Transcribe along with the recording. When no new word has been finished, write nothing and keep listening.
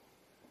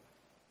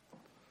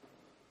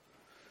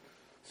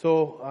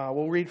So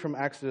we'll read from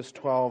Exodus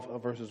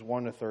 12, verses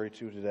 1 to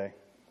 32 today.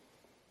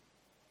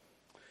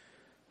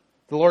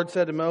 The Lord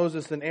said to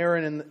Moses and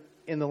Aaron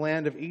in the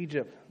land of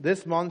Egypt,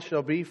 "This month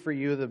shall be for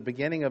you the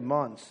beginning of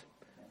months.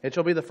 It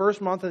shall be the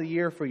first month of the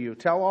year for you.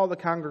 Tell all the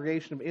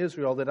congregation of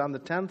Israel that on the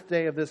 10th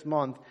day of this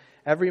month,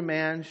 every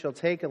man shall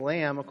take a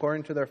lamb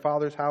according to their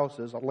father's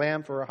houses, a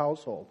lamb for a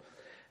household.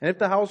 And if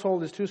the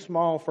household is too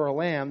small for a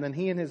lamb, then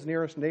he and his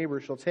nearest neighbor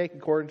shall take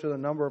according to the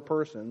number of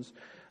persons.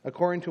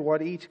 According to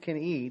what each can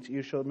eat,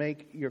 you shall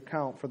make your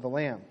count for the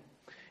lamb.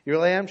 Your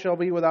lamb shall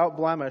be without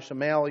blemish, a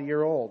male a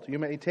year old. You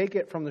may take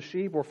it from the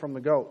sheep or from the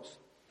goats.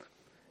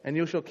 And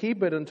you shall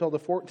keep it until the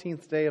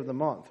 14th day of the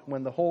month,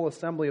 when the whole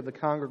assembly of the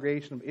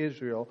congregation of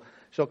Israel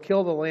shall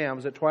kill the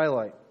lambs at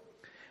twilight.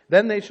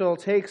 Then they shall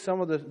take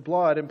some of the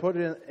blood and put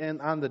it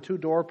on the two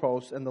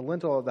doorposts and the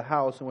lintel of the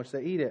house in which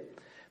they eat it.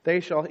 They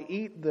shall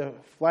eat the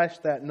flesh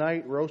that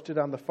night, roasted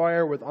on the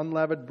fire with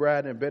unleavened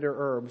bread and bitter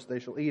herbs. They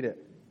shall eat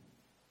it.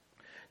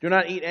 Do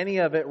not eat any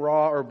of it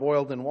raw or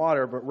boiled in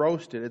water, but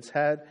roast it, its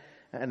head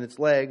and its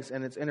legs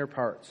and its inner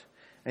parts.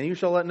 And you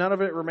shall let none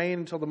of it remain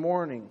until the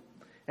morning.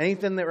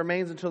 Anything that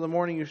remains until the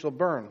morning you shall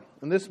burn.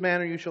 In this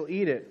manner you shall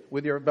eat it,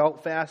 with your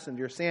belt fastened,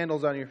 your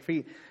sandals on your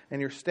feet,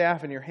 and your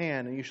staff in your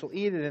hand, and you shall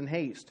eat it in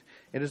haste.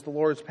 It is the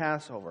Lord's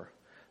Passover.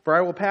 For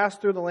I will pass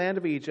through the land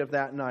of Egypt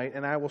that night,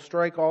 and I will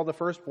strike all the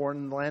firstborn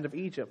in the land of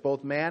Egypt,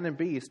 both man and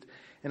beast,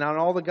 and on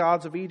all the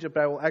gods of Egypt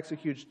I will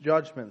execute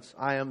judgments.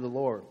 I am the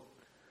Lord.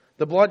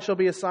 The blood shall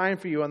be a sign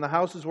for you on the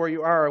houses where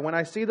you are. And when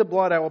I see the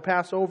blood, I will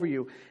pass over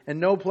you, and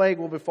no plague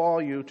will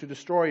befall you to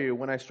destroy you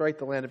when I strike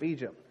the land of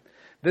Egypt.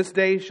 This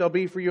day shall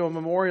be for you a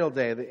memorial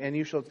day, and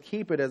you shall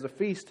keep it as a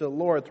feast to the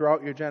Lord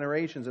throughout your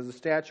generations, as a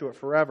statute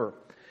forever.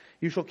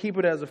 You shall keep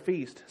it as a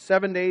feast.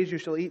 7 days you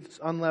shall eat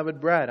unleavened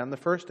bread. On the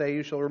first day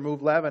you shall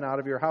remove leaven out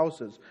of your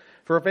houses.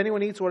 For if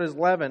anyone eats what is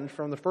leavened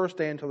from the first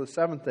day until the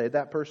seventh day,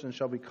 that person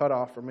shall be cut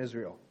off from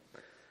Israel.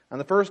 On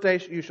the first day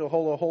you shall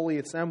hold a holy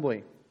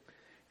assembly,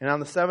 and on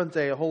the seventh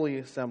day a holy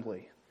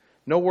assembly.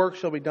 No work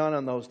shall be done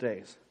on those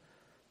days.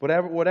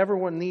 Whatever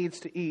one needs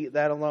to eat,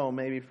 that alone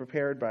may be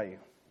prepared by you.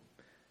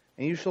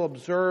 And you shall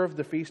observe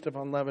the feast of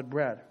unleavened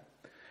bread.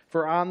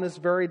 For on this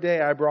very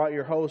day I brought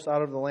your hosts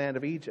out of the land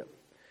of Egypt.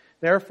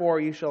 Therefore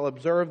you shall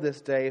observe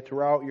this day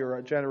throughout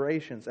your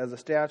generations as a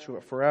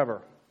statute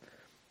forever.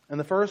 In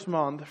the first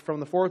month, from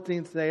the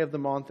 14th day of the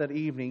month at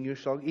evening, you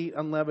shall eat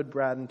unleavened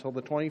bread until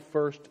the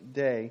 21st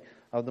day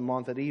of the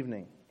month at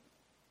evening.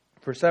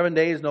 For 7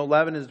 days no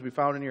leaven is to be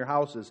found in your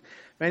houses.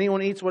 If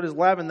anyone eats what is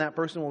leavened, that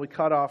person will be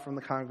cut off from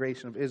the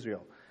congregation of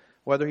Israel.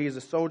 Whether he is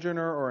a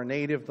sojourner or a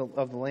native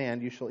of the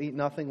land, you shall eat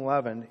nothing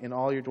leavened. In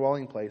all your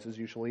dwelling places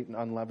you shall eat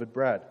unleavened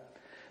bread.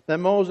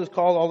 Then Moses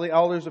called all the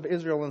elders of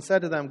Israel and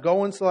said to them,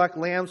 Go and select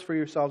lambs for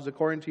yourselves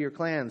according to your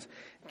clans.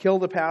 Kill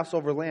the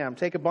Passover lamb.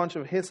 Take a bunch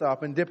of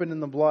hyssop and dip it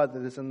in the blood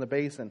that is in the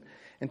basin.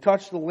 And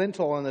touch the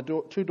lintel and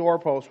the two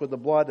doorposts with the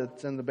blood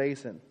that's in the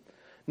basin.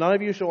 None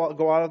of you shall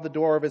go out of the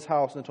door of his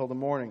house until the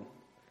morning.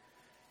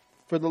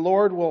 For the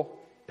Lord will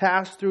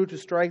pass through to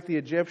strike the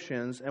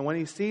Egyptians, and when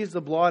he sees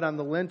the blood on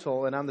the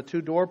lintel and on the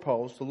two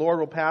doorposts, the Lord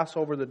will pass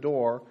over the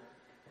door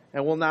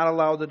and will not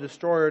allow the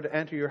destroyer to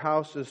enter your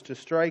houses to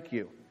strike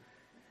you.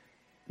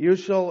 You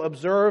shall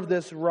observe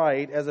this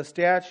rite as a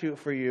statute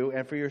for you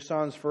and for your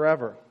sons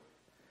forever.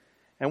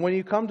 And when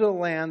you come to the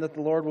land that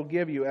the Lord will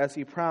give you, as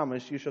he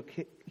promised, you shall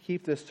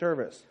keep this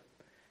service.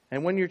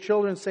 And when your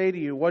children say to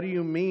you, What do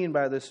you mean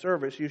by this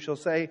service? You shall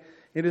say,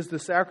 It is the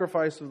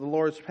sacrifice of the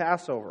Lord's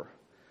Passover.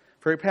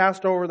 For he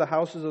passed over the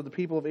houses of the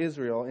people of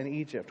Israel in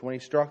Egypt when he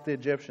struck the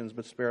Egyptians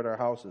but spared our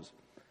houses.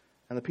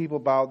 And the people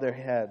bowed their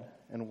head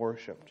and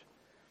worshipped.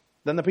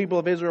 Then the people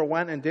of Israel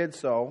went and did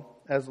so,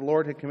 as the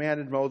Lord had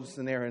commanded Moses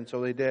and Aaron,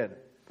 so they did.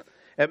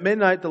 At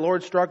midnight the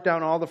Lord struck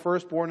down all the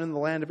firstborn in the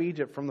land of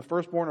Egypt, from the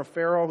firstborn of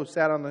Pharaoh who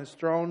sat on his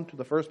throne to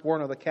the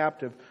firstborn of the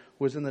captive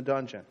who was in the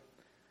dungeon,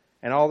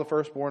 and all the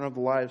firstborn of the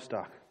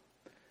livestock.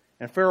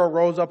 And Pharaoh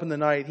rose up in the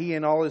night, he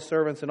and all his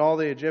servants and all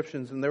the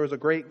Egyptians, and there was a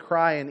great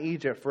cry in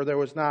Egypt, for there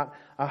was not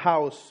a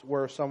house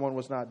where someone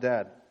was not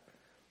dead.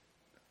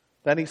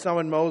 Then he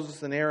summoned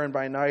Moses and Aaron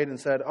by night and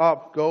said,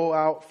 Up, go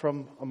out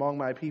from among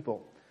my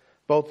people,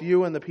 both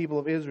you and the people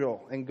of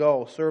Israel, and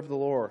go, serve the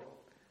Lord,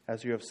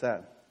 as you have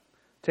said.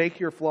 Take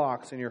your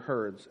flocks and your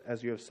herds,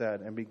 as you have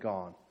said, and be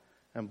gone,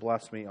 and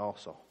bless me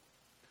also.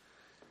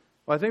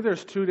 Well, I think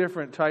there's two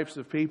different types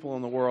of people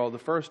in the world. The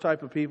first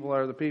type of people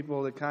are the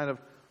people that kind of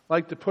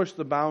like to push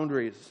the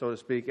boundaries, so to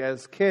speak.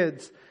 As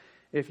kids,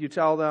 if you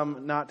tell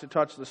them not to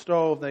touch the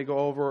stove, they go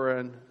over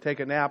and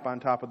take a nap on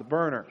top of the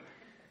burner.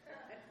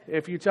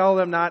 If you tell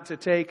them not to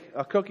take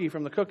a cookie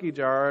from the cookie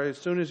jar, as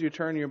soon as you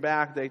turn your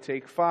back, they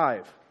take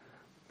 5.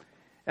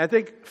 I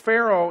think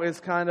Pharaoh is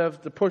kind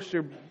of the push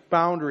your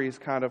boundaries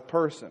kind of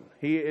person.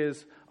 He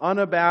is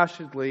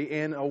unabashedly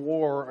in a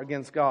war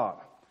against God.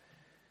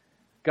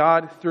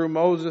 God, through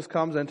Moses,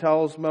 comes and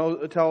tells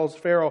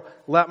Pharaoh,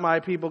 let my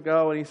people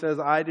go. And he says,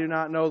 I do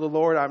not know the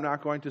Lord. I'm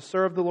not going to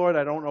serve the Lord.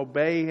 I don't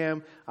obey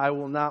him. I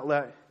will not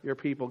let your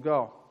people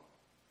go.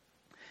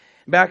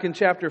 Back in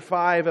chapter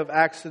 5 of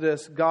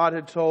Exodus, God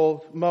had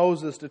told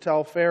Moses to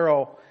tell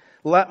Pharaoh,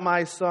 "Let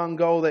my son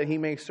go that he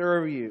may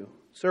serve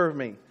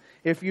me.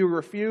 If you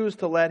refuse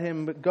to let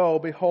him go,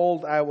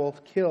 behold, I will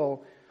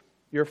kill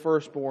your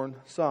firstborn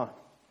son."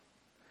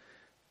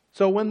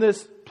 So when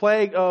this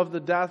plague of the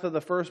death of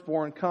the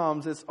firstborn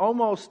comes, it's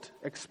almost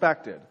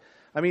expected.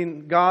 I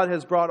mean, God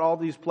has brought all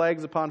these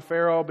plagues upon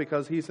Pharaoh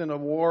because he's in a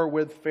war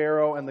with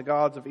Pharaoh and the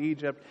gods of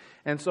Egypt.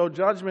 And so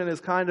judgment is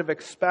kind of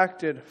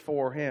expected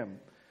for him.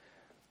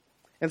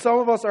 And some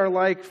of us are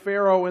like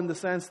Pharaoh in the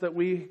sense that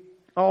we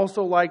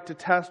also like to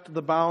test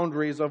the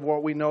boundaries of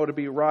what we know to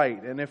be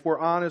right. And if we're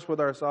honest with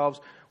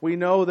ourselves, we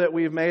know that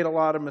we've made a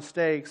lot of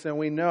mistakes and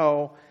we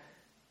know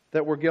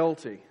that we're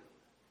guilty.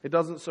 It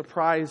doesn't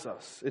surprise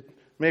us.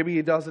 Maybe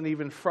it doesn't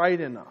even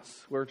frighten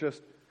us. We're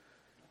just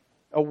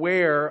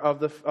aware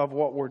of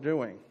what we're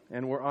doing,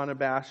 and we're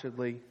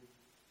unabashedly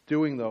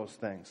doing those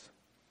things.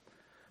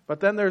 But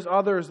then there's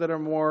others that are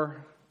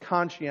more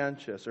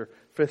conscientious or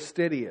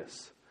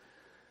fastidious.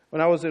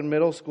 When I was in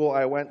middle school,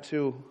 I went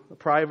to a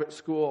private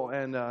school,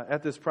 and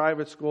at this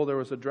private school there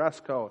was a dress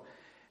code.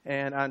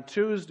 And on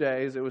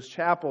Tuesdays, it was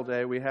chapel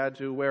day, we had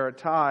to wear a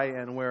tie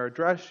and wear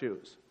dress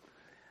shoes.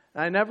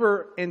 I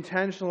never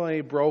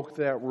intentionally broke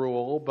that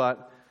rule,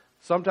 but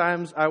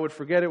sometimes I would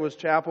forget it was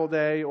chapel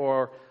day,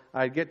 or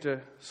I'd get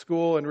to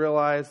school and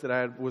realize that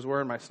I was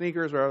wearing my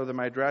sneakers rather than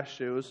my dress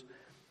shoes.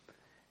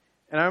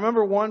 And I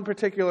remember one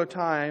particular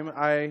time,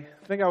 I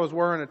think I was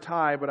wearing a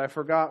tie, but I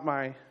forgot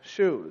my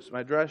shoes,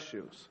 my dress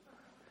shoes.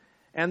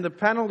 And the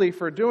penalty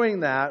for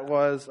doing that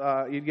was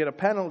you'd get a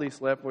penalty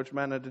slip, which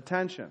meant a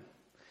detention.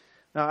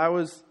 Now, I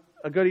was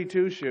a goody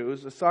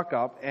two-shoes, a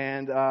suck-up,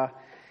 and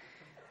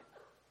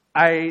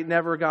I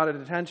never got a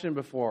detention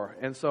before.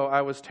 And so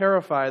I was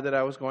terrified that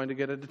I was going to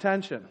get a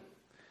detention.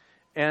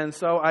 And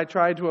so I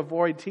tried to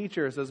avoid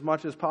teachers as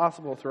much as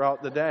possible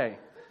throughout the day.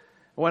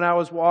 When I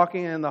was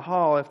walking in the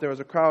hall, if there was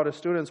a crowd of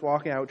students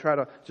walking, I would try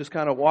to just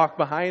kind of walk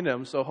behind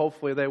them so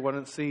hopefully they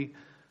wouldn't see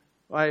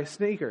my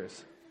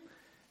sneakers.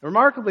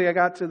 Remarkably, I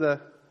got to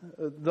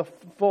the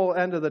full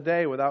end of the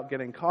day without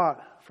getting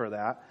caught for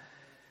that.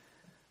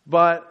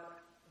 But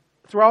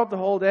throughout the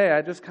whole day,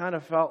 I just kind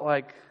of felt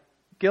like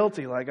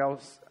guilty, like I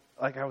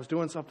was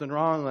doing something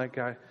wrong, like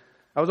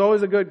I was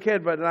always a good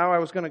kid, but now I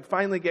was going to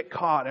finally get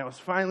caught. I was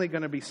finally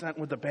going to be sent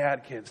with the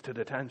bad kids to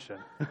detention.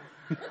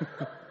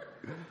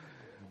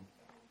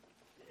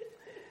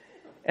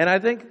 And I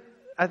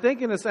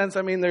think in a sense,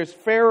 there's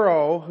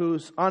Pharaoh,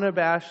 who's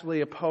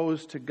unabashedly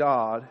opposed to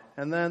God,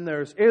 and then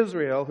there's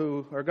Israel,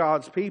 who are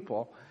God's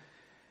people.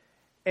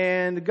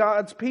 And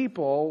God's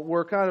people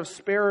were kind of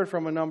spared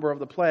from a number of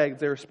the plagues.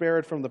 They were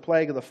spared from the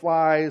plague of the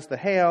flies, the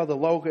hail, the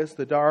locusts,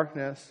 the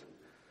darkness.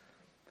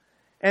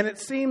 And it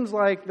seems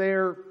like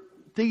they're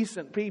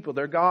decent people.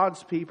 They're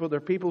God's people.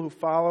 They're people who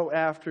follow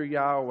after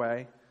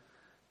Yahweh.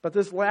 But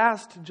this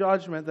last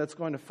judgment that's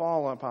going to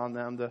fall upon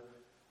them,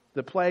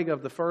 the plague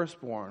of the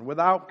firstborn,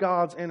 without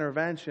God's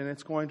intervention,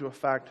 it's going to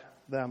affect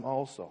them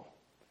also.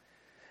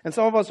 And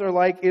some of us are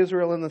like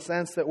Israel in the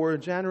sense that we're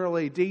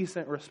generally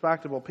decent,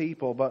 respectable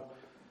people, but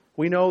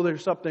we know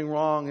there's something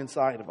wrong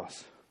inside of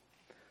us.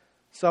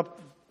 Some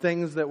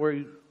things that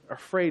we're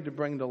afraid to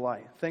bring to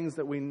light, things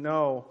that we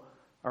know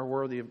are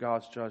worthy of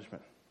God's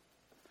judgment.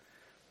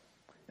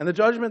 And the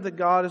judgment that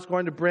God is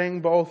going to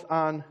bring both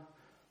on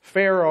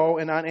Pharaoh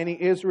and on any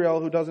Israel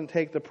who doesn't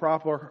take the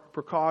proper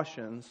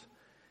precautions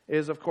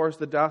is, of course,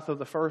 the death of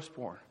the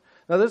firstborn.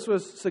 Now, this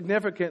was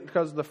significant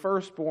because the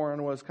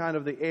firstborn was kind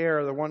of the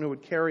heir, the one who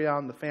would carry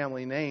on the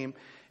family name.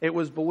 It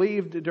was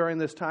believed during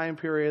this time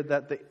period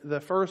that the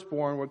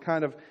firstborn would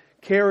kind of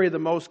carry the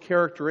most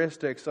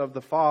characteristics of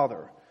the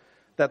father,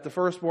 that the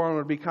firstborn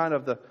would be kind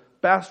of the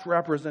best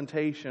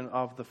representation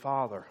of the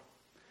father.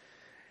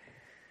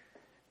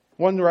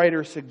 One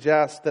writer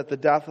suggests that the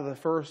death of the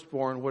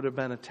firstborn would have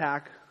been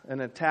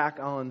an attack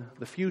on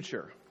the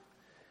future.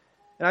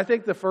 And I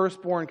think the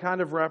firstborn kind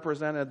of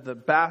represented the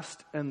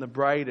best and the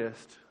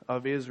brightest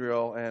of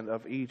Israel and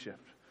of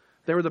Egypt.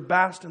 They were the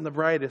best and the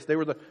brightest. They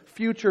were the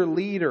future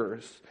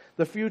leaders,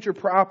 the future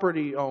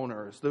property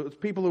owners, the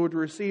people who would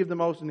receive the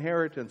most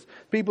inheritance,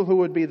 people who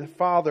would be the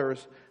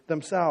fathers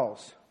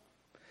themselves.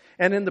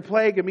 And in the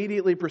plague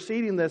immediately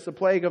preceding this, the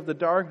plague of the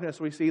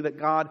darkness, we see that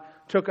God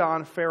took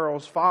on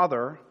Pharaoh's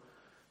father.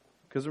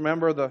 Because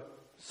remember, the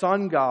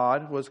sun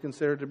god was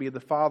considered to be the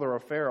father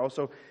of Pharaoh.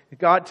 So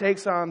God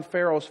takes on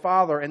Pharaoh's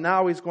father, and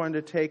now he's going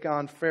to take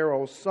on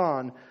Pharaoh's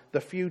son,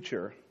 the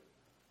future.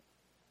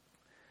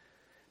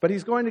 But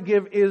he's going to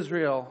give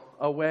Israel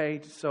a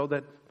way so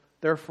that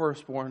their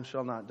firstborn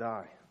shall not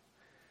die.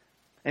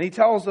 And he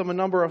tells them a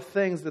number of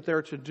things that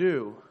they're to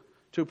do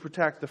to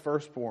protect the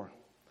firstborn.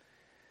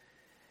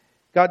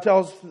 God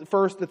tells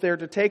first that they're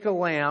to take a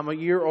lamb, a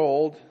year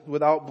old,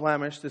 without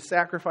blemish, to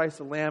sacrifice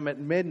the lamb at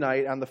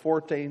midnight on the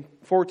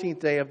 14th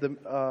day of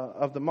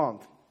the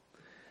month.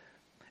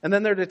 And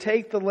then they're to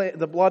take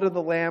the blood of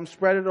the lamb,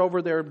 spread it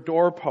over their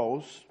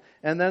doorposts,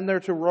 and then they're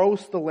to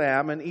roast the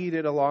lamb and eat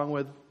it along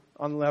with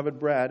unleavened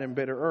bread and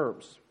bitter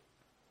herbs.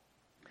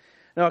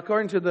 Now,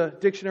 according to the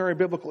Dictionary of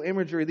Biblical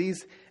Imagery,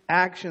 these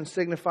actions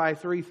signify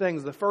three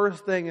things. The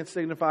first thing it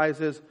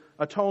signifies is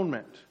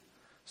atonement.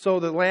 So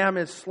the lamb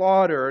is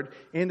slaughtered,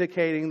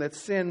 indicating that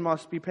sin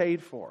must be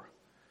paid for.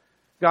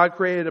 God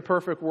created a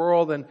perfect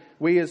world, and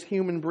we as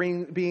human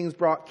beings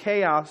brought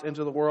chaos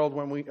into the world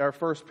when our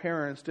first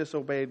parents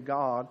disobeyed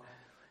God.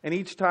 And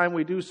each time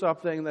we do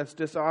something that's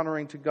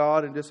dishonoring to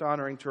God and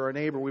dishonoring to our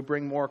neighbor, we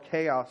bring more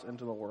chaos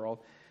into the world.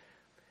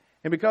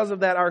 And because of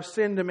that, our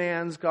sin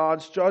demands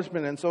God's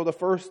judgment. And so the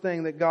first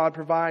thing that God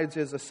provides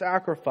is a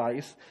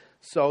sacrifice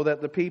so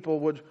that the people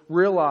would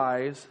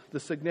realize the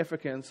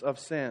significance of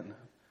sin,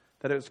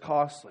 that it was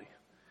costly,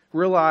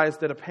 realize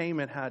that a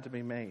payment had to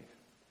be made.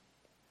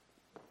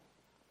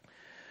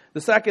 The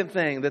second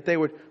thing, that they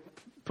would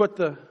put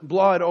the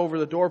blood over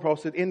the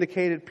doorpost, it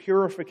indicated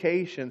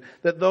purification,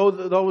 that though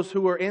those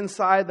who were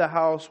inside the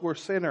house were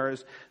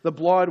sinners, the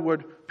blood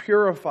would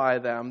purify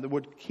them, that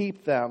would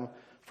keep them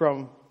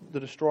from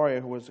the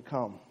destroyer who was to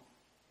come.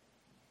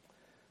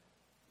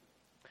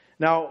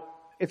 Now,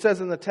 it says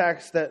in the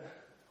text that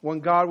when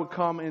God would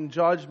come in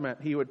judgment,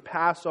 He would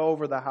pass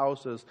over the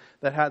houses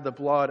that had the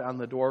blood on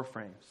the door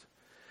frames.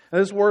 And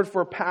this word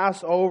for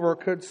Passover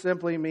could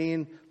simply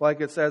mean,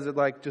 like it says,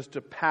 like just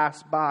to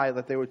pass by,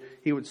 that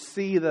he would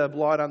see the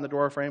blood on the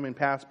door frame and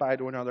pass by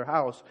to another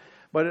house.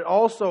 But it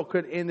also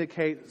could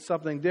indicate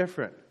something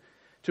different.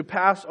 To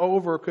pass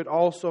over could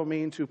also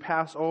mean to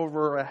pass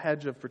over a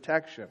hedge of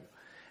protection.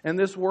 And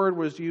this word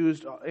was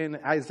used in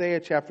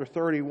Isaiah chapter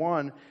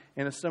 31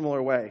 in a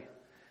similar way.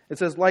 It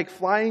says, like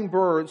flying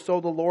birds,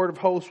 so the Lord of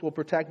hosts will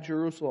protect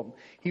Jerusalem.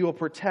 He will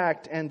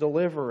protect and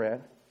deliver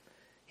it.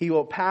 He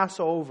will pass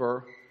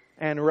over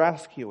and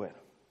rescue it.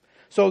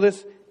 So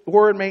this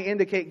word may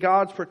indicate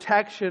God's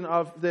protection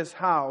of this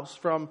house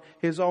from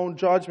His own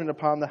judgment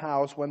upon the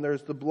house when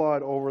there's the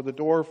blood over the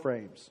door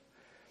frames.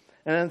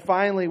 And then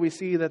finally we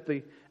see that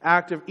the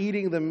act of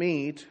eating the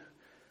meat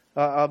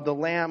of the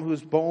lamb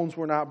whose bones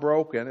were not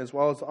broken, as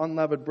well as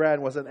unleavened bread,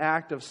 was an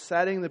act of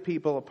setting the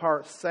people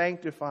apart,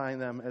 sanctifying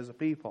them as a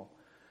people.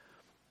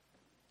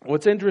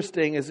 What's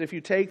interesting is if you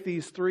take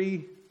these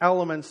three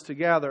elements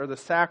together, the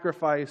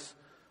sacrifice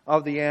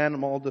of the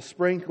animal, the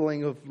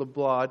sprinkling of the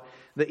blood,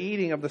 the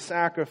eating of the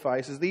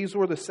sacrifices, these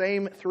were the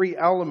same three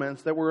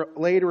elements that were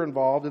later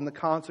involved in the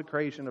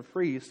consecration of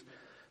priests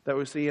that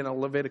we see in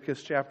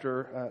Leviticus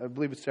chapter, I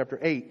believe it's chapter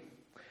 8.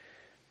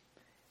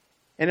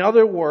 In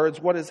other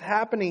words, what is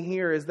happening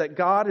here is that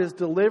God is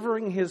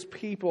delivering His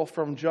people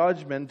from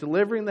judgment,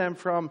 delivering them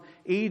from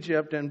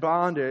Egypt and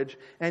bondage,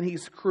 and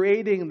He's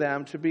creating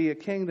them to be a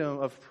kingdom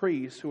of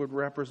priests who would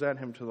represent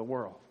Him to the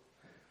world.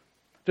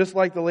 Just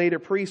like the later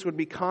priests would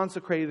be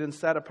consecrated and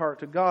set apart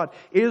to God,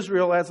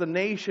 Israel as a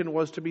nation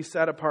was to be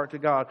set apart to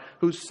God,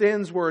 whose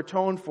sins were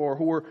atoned for,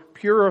 who were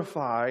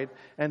purified,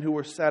 and who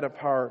were set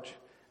apart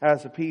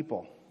as a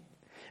people.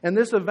 And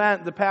this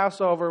event, the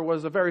Passover,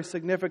 was a very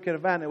significant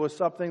event. It was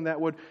something that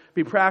would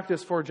be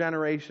practiced for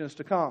generations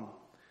to come.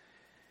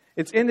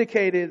 It's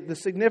indicated, the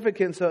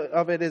significance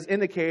of it is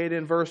indicated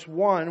in verse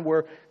 1,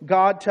 where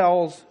God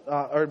tells,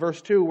 or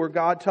verse 2, where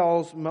God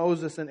tells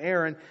Moses and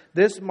Aaron,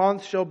 this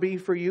month shall be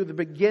for you the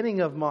beginning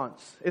of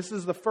months. This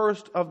is the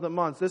first of the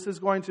months. This is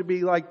going to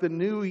be like the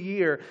new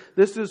year.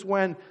 This is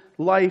when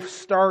life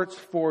starts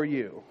for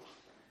you,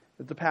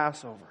 at the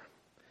Passover.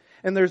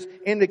 And there's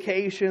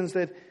indications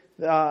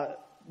that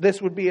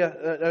this would be an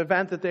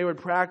event that they would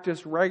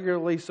practice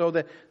regularly so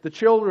that the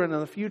children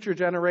and the future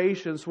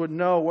generations would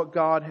know what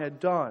God had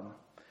done.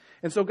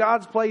 And so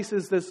God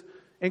places this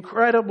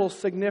incredible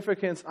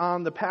significance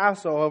on the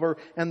Passover,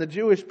 and the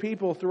Jewish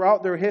people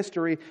throughout their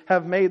history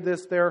have made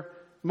this their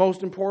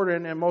most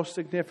important and most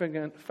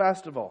significant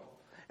festival.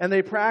 And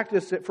they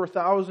practiced it for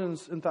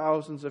thousands and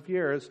thousands of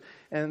years,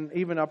 and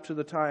even up to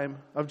the time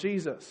of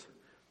Jesus.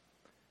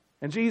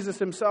 And Jesus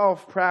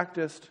Himself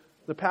practiced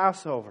the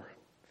Passover.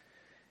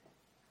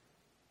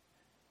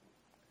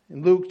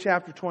 In Luke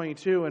chapter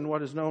 22, in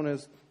what is known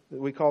as,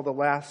 we call the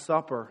Last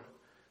Supper,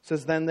 it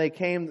says, Then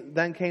came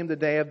the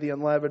day of the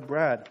unleavened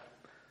bread,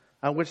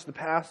 on which the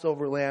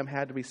Passover lamb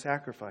had to be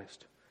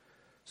sacrificed.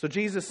 So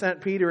Jesus sent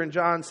Peter and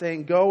John,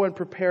 saying, Go and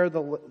prepare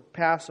the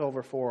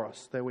Passover for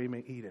us, that we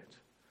may eat it.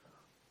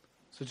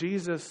 So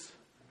Jesus,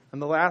 in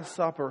the Last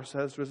Supper,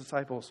 says to His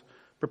disciples,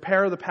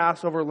 prepare the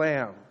Passover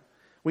lamb.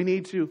 We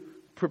need to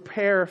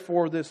prepare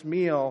for this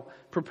meal,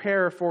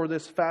 prepare for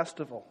this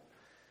festival.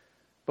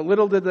 But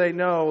little did they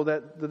know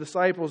that the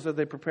disciples that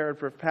they prepared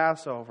for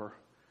Passover,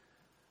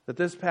 that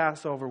this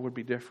Passover would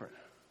be different.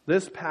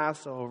 This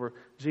Passover,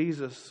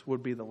 Jesus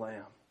would be the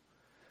lamb.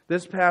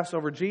 This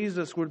Passover,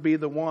 Jesus would be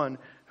the one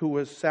who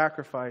was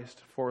sacrificed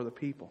for the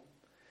people.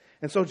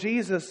 And so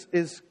Jesus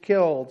is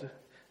killed,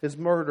 is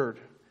murdered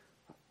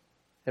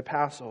at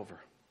Passover,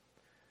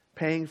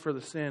 paying for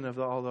the sin of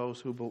all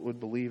those who would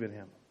believe in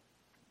Him.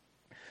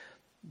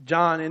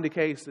 John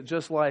indicates that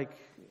just like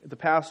the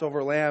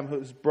Passover lamb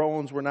whose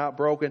bones were not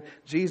broken,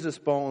 Jesus'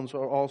 bones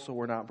also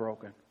were not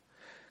broken.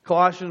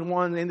 Colossians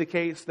 1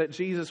 indicates that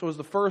Jesus was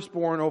the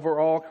firstborn over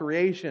all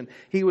creation.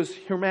 He was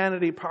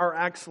humanity par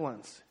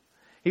excellence.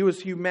 He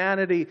was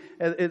humanity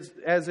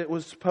as it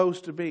was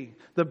supposed to be.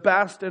 The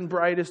best and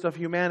brightest of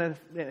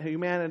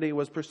humanity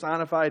was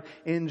personified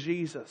in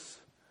Jesus.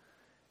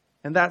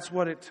 And that's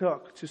what it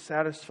took to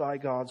satisfy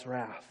God's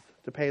wrath,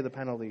 to pay the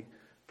penalty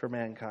for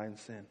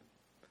mankind's sin.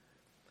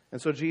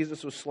 And so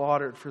Jesus was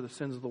slaughtered for the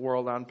sins of the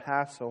world on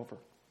Passover,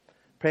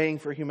 paying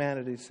for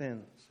humanity's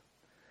sins,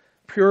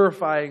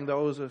 purifying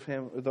those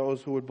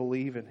who would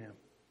believe in Him.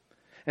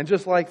 And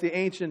just like the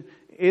ancient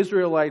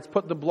Israelites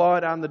put the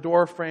blood on the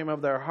doorframe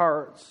of their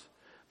hearts,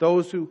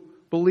 those who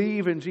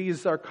believe in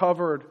Jesus are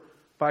covered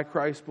by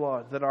Christ's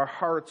blood, that our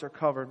hearts are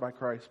covered by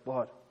Christ's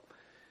blood.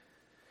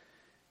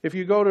 If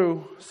you go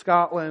to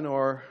Scotland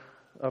or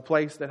a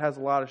place that has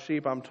a lot of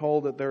sheep, I'm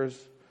told that there's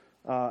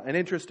an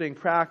interesting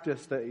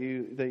practice that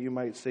you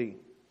might see.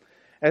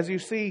 As you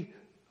see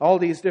all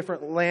these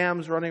different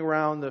lambs running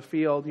around the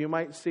field, you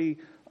might see,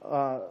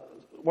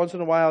 once in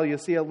a while, you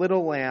see a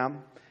little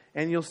lamb,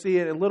 and you'll see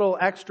a little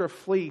extra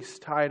fleece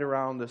tied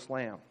around this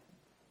lamb.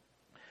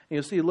 And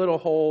you'll see little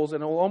holes,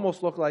 and it will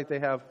almost look like they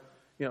have,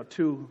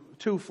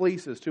 two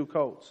fleeces, two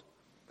coats.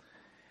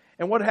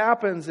 And what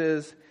happens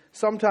is,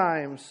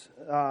 sometimes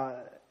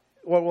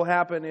what will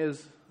happen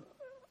is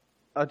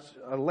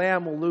a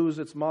lamb will lose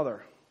its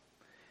mother.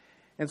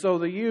 And so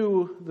the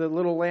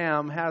little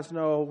lamb, has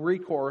no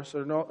recourse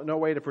or no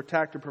way to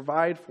protect or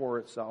provide for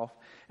itself.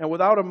 And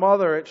without a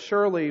mother, it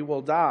surely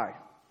will die.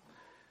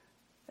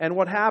 And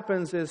what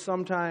happens is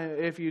sometimes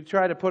if you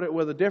try to put it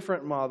with a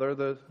different mother,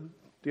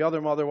 the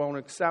other mother won't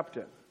accept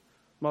it.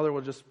 Mother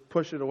will just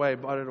push it away,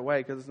 butt it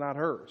away, because it's not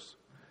hers.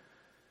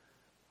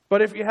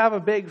 But if you have a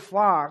big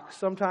flock,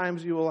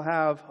 sometimes you will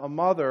have a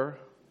mother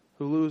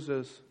who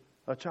loses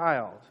a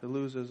child, who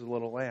loses a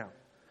little lamb.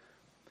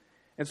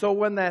 And so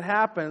when that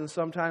happens,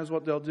 sometimes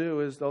what they'll do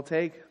is they'll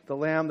take the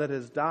lamb that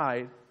has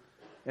died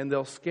and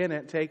they'll skin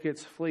it, take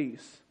its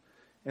fleece,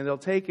 and they'll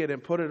take it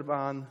and put it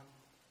on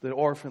the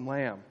orphan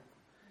lamb.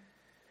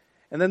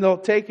 And then they'll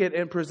take it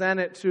and present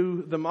it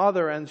to the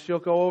mother, and she'll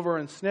go over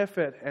and sniff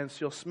it, and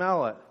she'll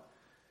smell it.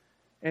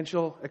 And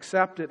she'll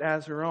accept it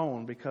as her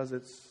own because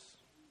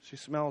she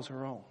smells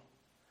her own.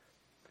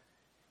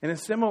 In a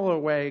similar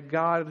way,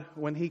 God,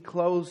 when He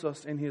clothes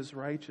us in His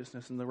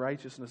righteousness, in the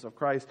righteousness of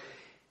Christ,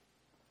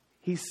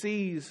 He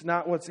sees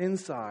not what's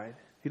inside.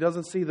 He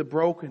doesn't see the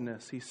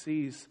brokenness. He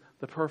sees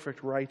the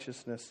perfect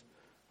righteousness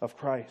of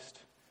Christ.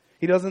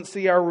 He doesn't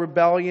see our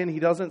rebellion.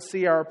 He doesn't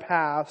see our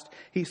past.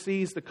 He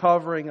sees the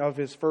covering of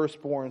His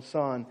firstborn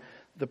Son,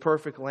 the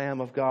perfect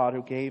Lamb of God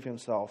who gave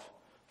Himself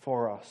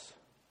for us.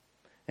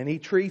 And He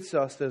treats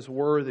us as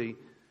worthy,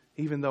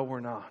 even though we're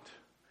not.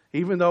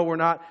 Even though we're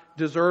not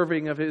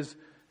deserving of His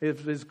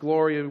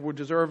glory, we're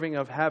deserving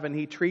of heaven,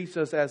 He treats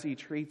us as He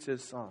treats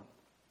His Son.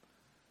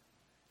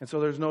 And so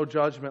there's no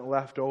judgment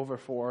left over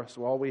for us.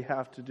 So all we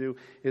have to do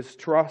is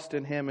trust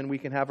in Him, and we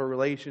can have a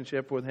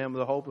relationship with Him,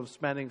 the hope of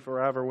spending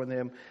forever with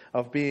Him,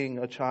 of being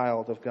a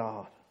child of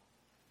God.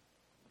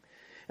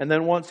 And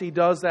then once He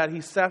does that,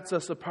 He sets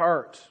us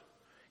apart.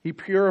 He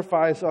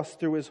purifies us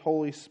through His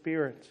Holy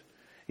Spirit.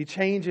 He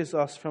changes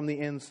us from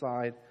the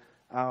inside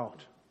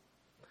out.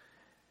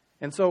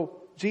 And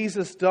so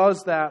Jesus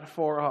does that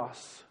for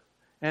us.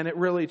 And it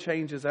really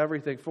changes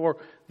everything. For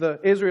the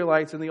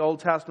Israelites in the Old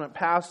Testament,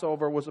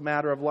 Passover was a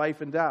matter of life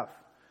and death.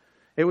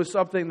 It was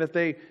something that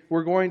they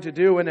were going to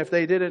do, and if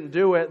they didn't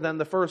do it, then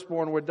the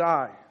firstborn would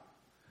die.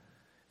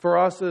 For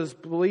us as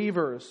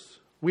believers,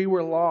 we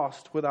were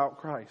lost without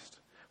Christ.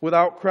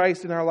 Without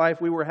Christ in our life,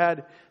 we were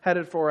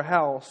headed for a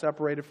hell,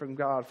 separated from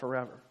God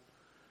forever.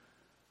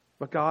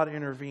 But God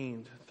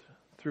intervened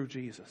through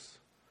Jesus,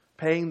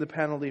 paying the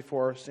penalty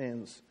for our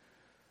sins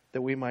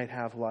that we might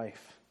have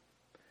life.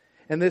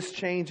 And this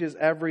changes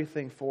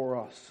everything for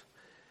us.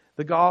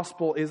 The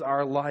gospel is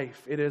our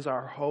life. It is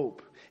our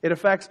hope. It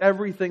affects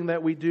everything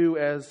that we do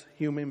as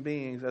human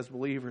beings, as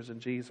believers in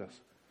Jesus.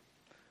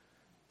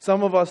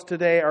 Some of us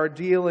today are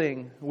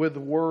dealing with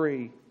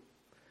worry.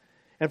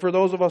 And for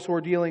those of us who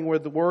are dealing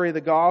with the worry, the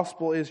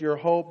gospel is your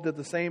hope that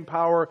the same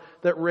power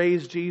that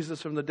raised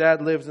Jesus from the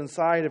dead lives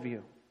inside of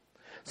you.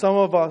 Some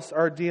of us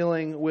are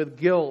dealing with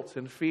guilt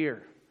and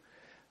fear.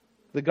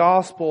 The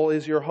gospel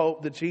is your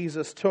hope that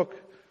Jesus took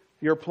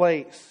your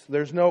place.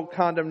 There's no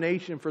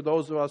condemnation for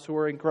those of us who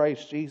are in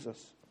Christ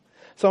Jesus.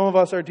 Some of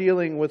us are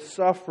dealing with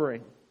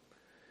suffering.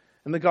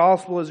 And the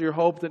gospel is your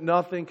hope that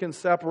nothing can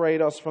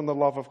separate us from the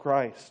love of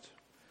Christ.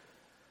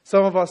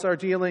 Some of us are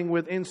dealing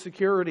with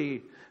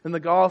insecurity. And the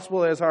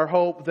gospel is our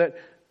hope that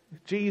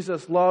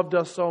Jesus loved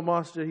us so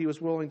much that He was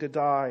willing to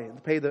die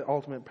and pay the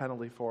ultimate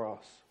penalty for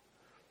us.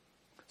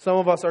 Some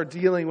of us are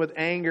dealing with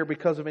anger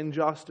because of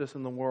injustice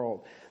in the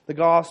world. The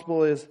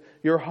gospel is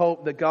your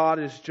hope that God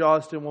is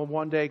just and will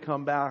one day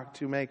come back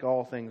to make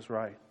all things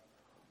right.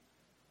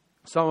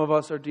 Some of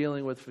us are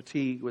dealing with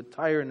fatigue, with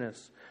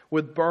tiredness,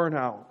 with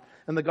burnout.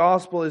 And the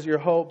gospel is your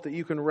hope that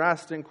you can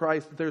rest in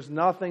Christ, that there's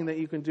nothing that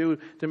you can do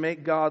to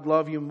make God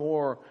love you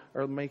more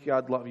or make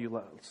God love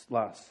you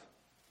less.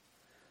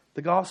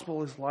 The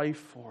gospel is life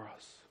for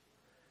us.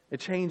 It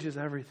changes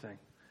everything.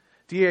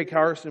 D.A.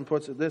 Carson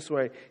puts it this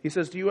way. He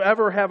says, do you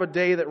ever have a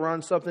day that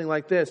runs something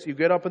like this? You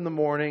get up in the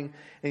morning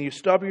and you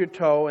stub your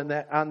toe on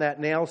that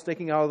nail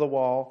sticking out of the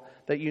wall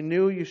that you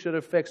knew you should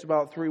have fixed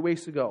about 3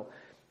 weeks ago.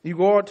 You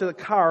go out to the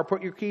car,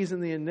 put your keys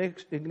in the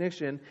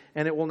ignition,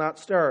 and it will not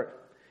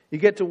start. You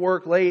get to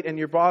work late and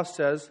your boss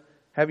says,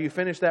 have you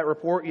finished that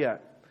report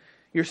yet?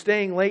 You're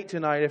staying late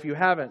tonight if you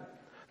haven't.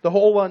 The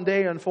whole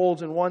day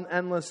unfolds in one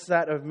endless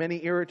set of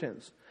many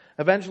irritants.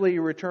 Eventually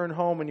you return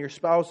home and your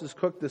spouse has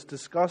cooked this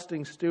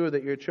disgusting stew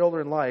that your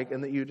children like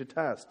and that you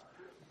detest.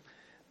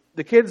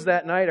 The kids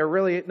that night are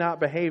really not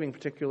behaving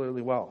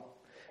particularly well.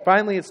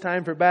 Finally, it's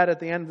time for bed at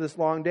the end of this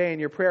long day, and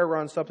your prayer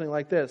runs something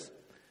like this.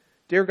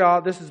 Dear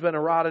God, this has been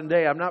a rotten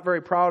day. I'm not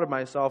very proud of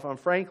myself. I'm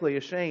frankly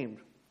ashamed.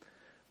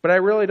 But I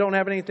really don't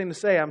have anything to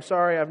say. I'm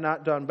sorry I've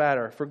not done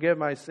better. Forgive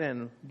my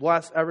sin.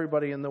 Bless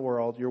everybody in the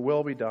world. Your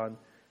will be done. In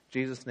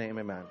Jesus' name,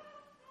 amen.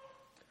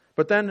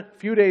 But then a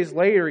few days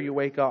later, you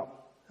wake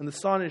up, and the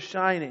sun is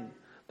shining.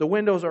 The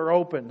windows are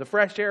open. The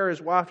fresh air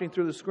is wafting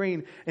through the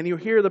screen, and you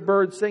hear the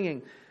birds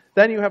singing.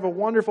 Then you have a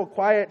wonderful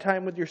quiet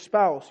time with your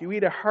spouse. You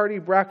eat a hearty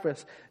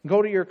breakfast,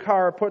 go to your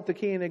car, put the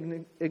key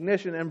in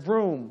ignition, and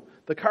vroom,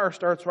 the car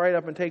starts right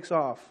up and takes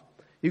off.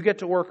 You get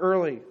to work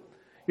early.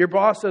 Your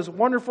boss says,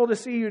 wonderful to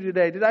see you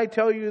today. Did I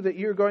tell you that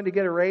you're going to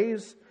get a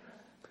raise?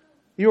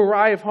 You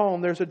arrive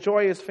home. There's a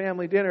joyous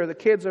family dinner. The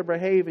kids are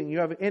behaving. You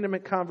have an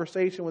intimate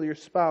conversation with your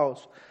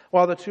spouse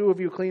while the two of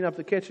you clean up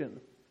the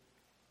kitchen.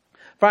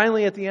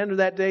 Finally, at the end of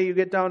that day, you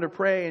get down to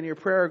pray, and your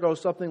prayer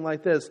goes something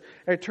like this.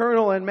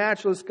 Eternal and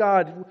matchless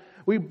God,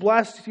 we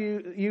bless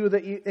you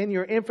that in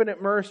your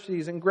infinite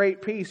mercies and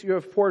great peace you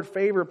have poured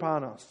favor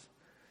upon us.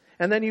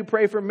 And then you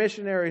pray for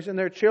missionaries and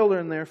their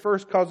children, their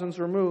first cousins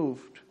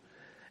removed.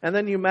 And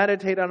then you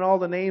meditate on all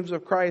the names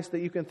of Christ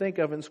that you can think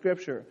of in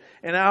Scripture.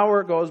 An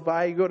hour goes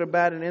by, you go to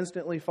bed and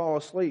instantly fall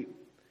asleep.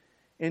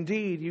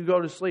 Indeed, you go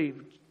to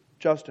sleep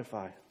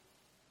justified.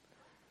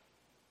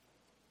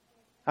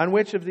 On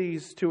which of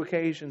these two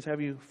occasions have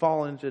you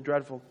fallen into the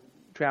dreadful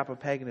trap of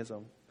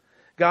paganism?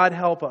 God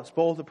help us.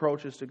 Both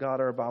approaches to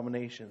God are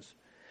abominations.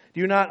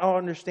 Do you not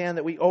understand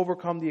that we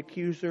overcome the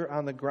accuser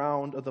on the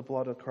ground of the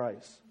blood of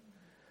Christ?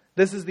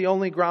 This is the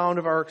only ground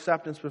of our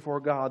acceptance before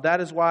God. That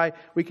is why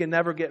we can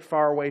never get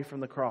far away from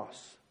the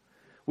cross.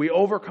 We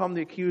overcome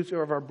the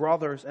accuser of our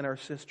brothers and our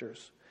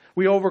sisters.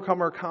 We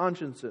overcome our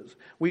consciences.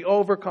 We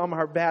overcome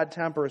our bad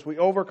tempers. We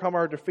overcome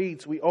our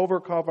defeats. We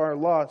overcome our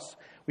lusts.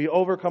 We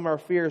overcome our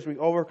fears. We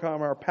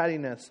overcome our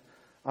pettiness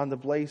on the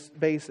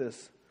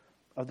basis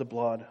of the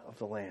blood of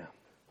the Lamb.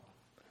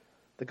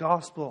 The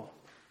gospel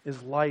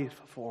is life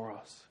for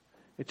us.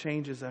 It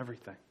changes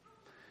everything.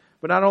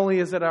 But not only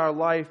is it our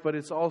life, but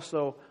it's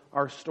also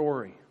our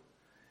story.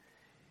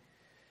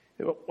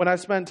 When I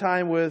spend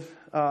time with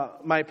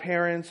my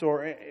parents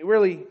or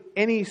really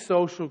any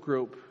social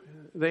group,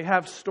 they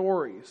have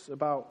stories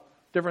about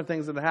different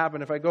things that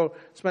happen. If I go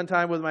spend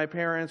time with my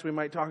parents, we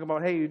might talk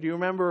about, hey, do you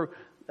remember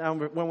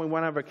when we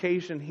went on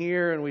vacation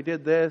here and we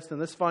did this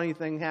and this funny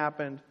thing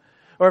happened?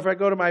 Or if I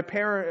go to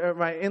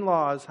my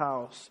in-laws'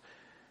 house,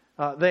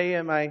 they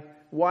and my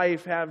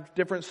wife have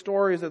different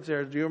stories that's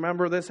there. Do you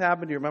remember this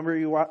happened? Do you remember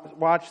you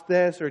watched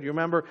this? Or do you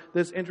remember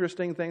this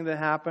interesting thing that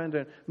happened?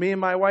 And me and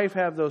my wife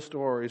have those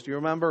stories. Do you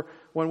remember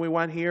when we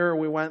went here or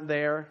we went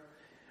there?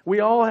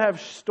 We all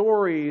have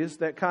stories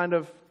that kind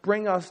of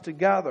bring us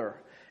together.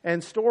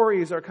 And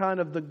stories are kind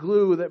of the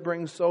glue that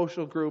brings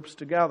social groups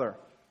together.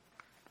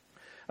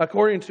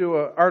 According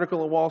to an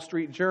article in Wall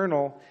Street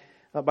Journal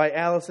by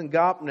Alison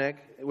Gopnik,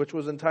 which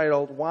was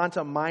entitled, Want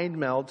a Mind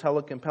Meld? Tell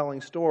a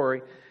Compelling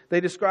Story, they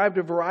described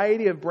a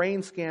variety of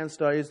brain scan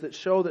studies that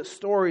show that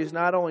stories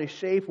not only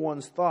shape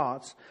one's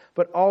thoughts,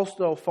 but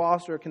also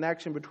foster a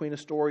connection between a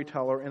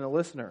storyteller and a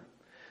listener.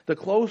 The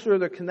closer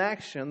the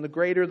connection, the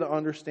greater the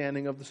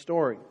understanding of the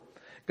story.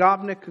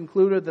 Gopnik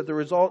concluded that the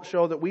results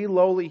show that we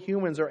lowly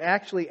humans are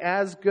actually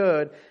as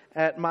good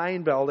at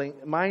mind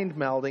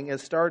melding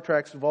as Star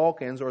Trek's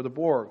Vulcans or the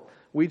Borg.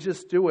 We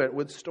just do it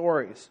with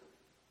stories.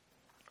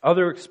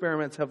 Other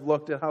experiments have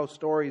looked at how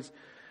stories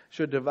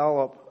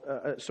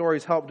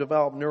help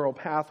develop neural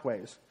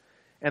pathways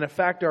and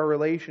affect our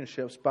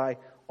relationships by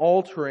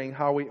altering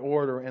how we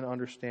order and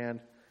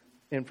understand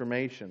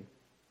information.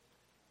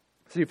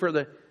 See, for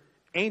the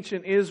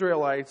ancient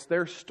Israelites,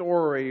 their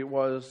story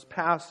was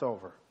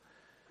Passover.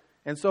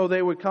 And so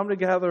they would come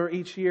together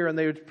each year and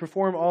they would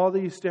perform all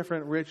these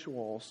different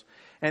rituals.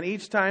 And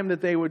each time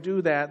that they would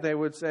do that, they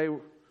would say,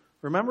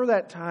 remember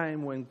that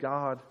time when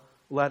God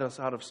led us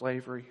out of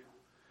slavery?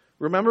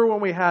 Remember when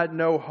we had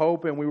no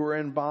hope and we were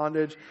in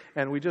bondage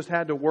and we just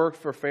had to work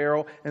for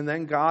Pharaoh, and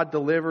then God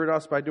delivered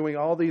us by doing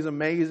all these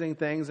amazing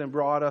things and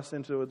brought us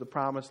into the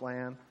promised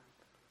land?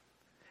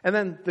 And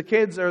then the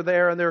kids are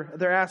there and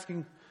they're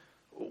asking,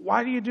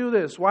 why do you do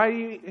this? Why do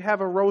you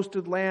have a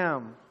roasted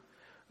lamb?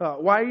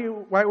 Why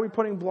are we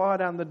putting blood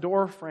on the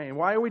door frame?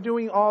 Why are we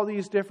doing all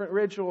these different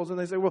rituals? And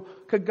they say, well,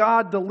 because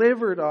God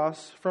delivered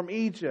us from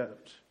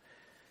Egypt.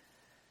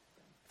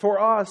 For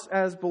us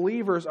as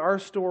believers, our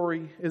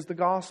story is the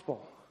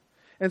gospel.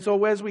 And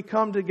so as we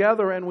come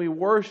together and we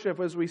worship,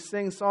 as we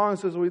sing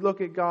songs, as we look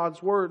at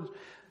God's words,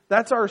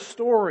 that's our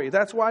story.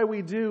 That's why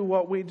we do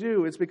what we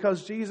do. It's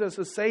because Jesus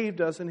has saved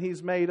us and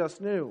He's made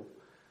us new.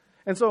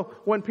 And so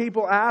when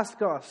people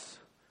ask us,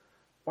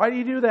 why do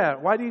you do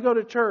that? Why do you go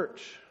to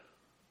church?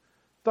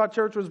 I thought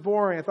church was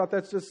boring. I thought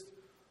that's just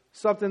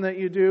something that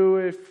you do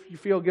if you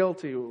feel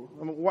guilty.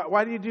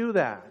 Why do you do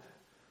that?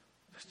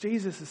 Because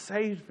Jesus has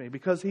saved me,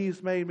 because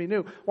He's made me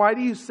new. Why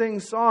do you sing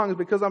songs?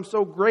 Because I'm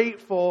so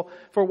grateful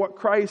for what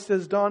Christ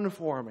has done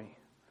for me.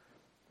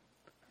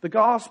 The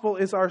gospel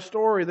is our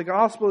story. The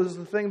gospel is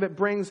the thing that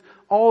brings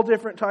all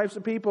different types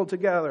of people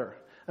together.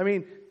 I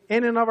mean,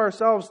 in and of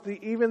ourselves,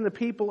 even the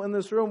people in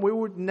this room, we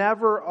would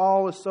never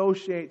all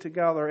associate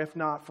together if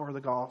not for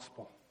the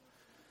gospel.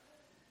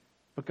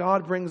 But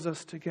God brings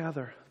us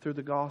together through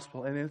the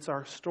gospel, and it's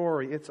our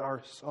story, it's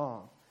our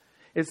song.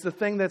 It's the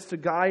thing that's to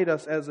guide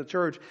us as a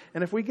church.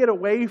 And if we get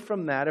away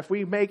from that, if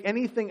we make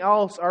anything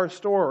else our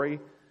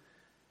story,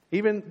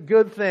 even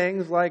good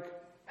things like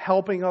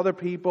helping other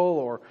people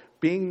or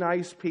being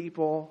nice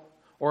people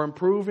or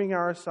improving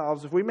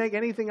ourselves, if we make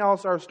anything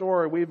else our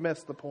story, we've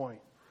missed the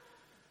point.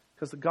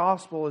 Because the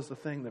gospel is the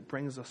thing that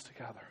brings us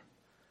together.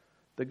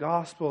 The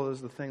gospel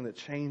is the thing that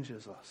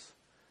changes us,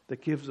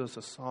 that gives us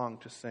a song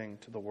to sing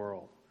to the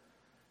world.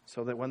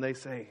 So that when they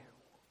say,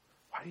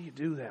 why do you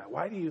do that?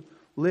 Why do you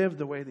live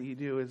the way that you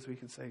do? As we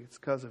can say, it's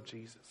because of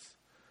Jesus.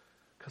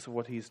 Because of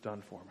what He's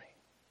done for me.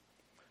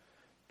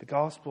 The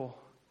gospel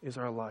is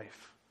our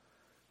life.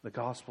 The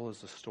gospel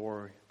is the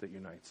story that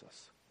unites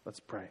us.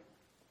 Let's pray.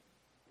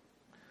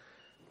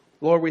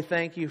 Lord, we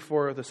thank You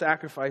for the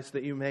sacrifice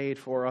that You made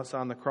for us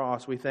on the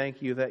cross. We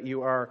thank You that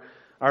You are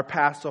our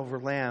Passover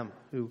lamb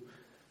who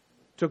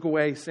took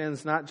away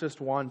sins not just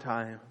one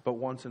time, but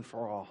once and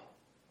for all.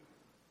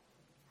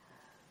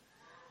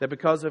 That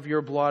because of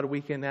Your blood we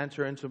can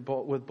enter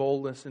with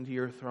boldness into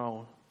Your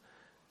throne.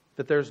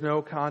 That there's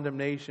no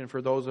condemnation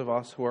for those of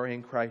us who are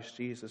in Christ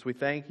Jesus. We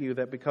thank You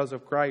that because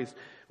of Christ,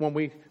 when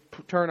we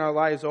turn our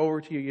lives over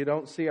to You, You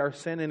don't see our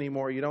sin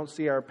anymore. You don't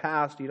see our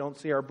past. You don't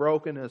see our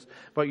brokenness.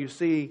 But You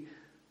see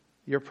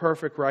Your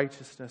perfect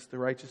righteousness, the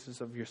righteousness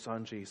of Your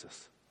Son,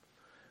 Jesus.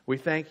 We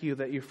thank You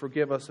that You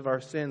forgive us of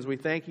our sins. We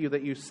thank You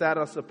that You set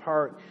us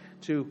apart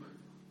to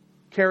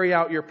carry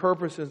out Your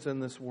purposes in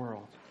this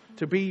world.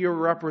 To be Your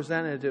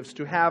representatives,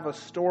 to have a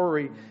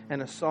story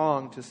and a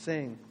song to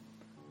sing.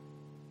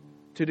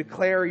 To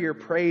declare Your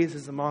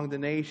praises among the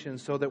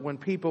nations so that when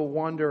people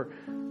wonder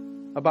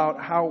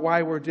about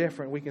why we're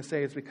different, we can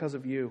say it's because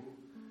of You.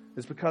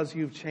 It's because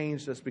You've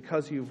changed us,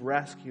 because You've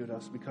rescued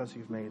us, because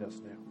You've made us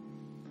new.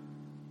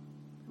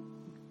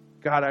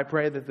 God, I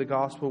pray that the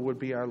gospel would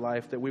be our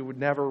life, that we would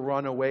never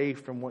run away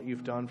from what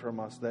You've done from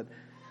us, that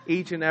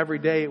each and every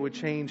day it would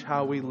change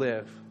how we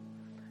live,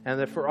 and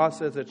that for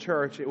us as a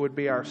church it would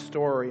be our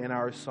story and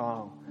our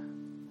song.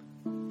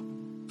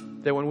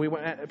 That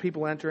when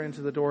people enter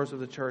into the doors of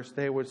the church,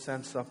 they would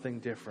sense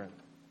something different.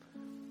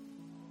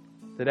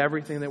 That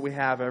everything that we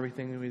have,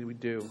 everything that we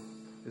do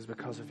is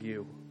because of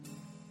You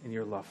and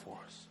Your love for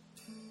us.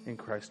 In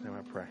Christ's name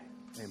I pray.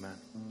 Amen.